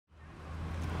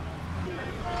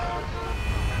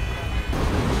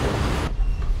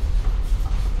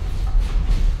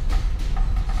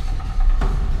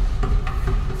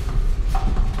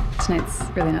tonight's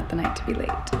really not the night to be late.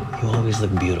 You always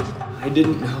look beautiful. I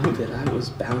didn't know that I was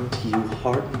bound to you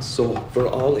heart and soul for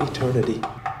all eternity.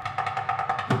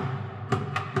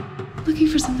 Looking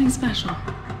for something special.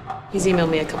 He's emailed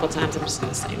me a couple times. I'm just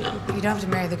gonna say no. You don't have to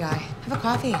marry the guy. Have a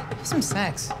coffee. Have some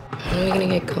sex. When are we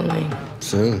gonna get going?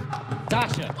 Soon.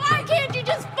 Sasha! Why can't you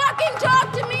just fucking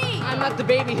talk to me? I'm not the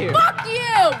baby here. Fuck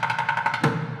you!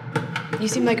 You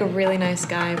seem like a really nice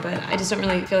guy, but I just don't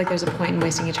really feel like there's a point in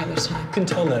wasting each other's time. You can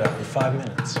tell that after 5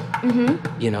 minutes.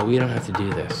 You know, we don't have to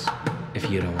do this if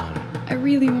you don't want it. I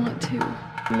really want to.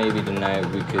 Maybe tonight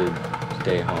we could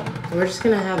stay home. We're just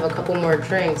gonna have a couple more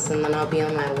drinks and then I'll be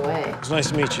on my way. It's nice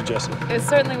to meet you, Jessie. It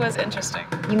certainly was interesting.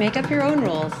 You make up your own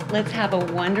rules. Let's have a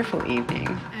wonderful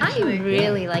evening. I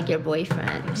really like your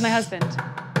boyfriend. My husband.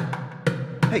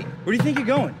 Hey, where do you think you're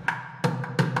going?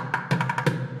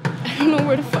 I don't know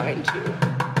where to find you.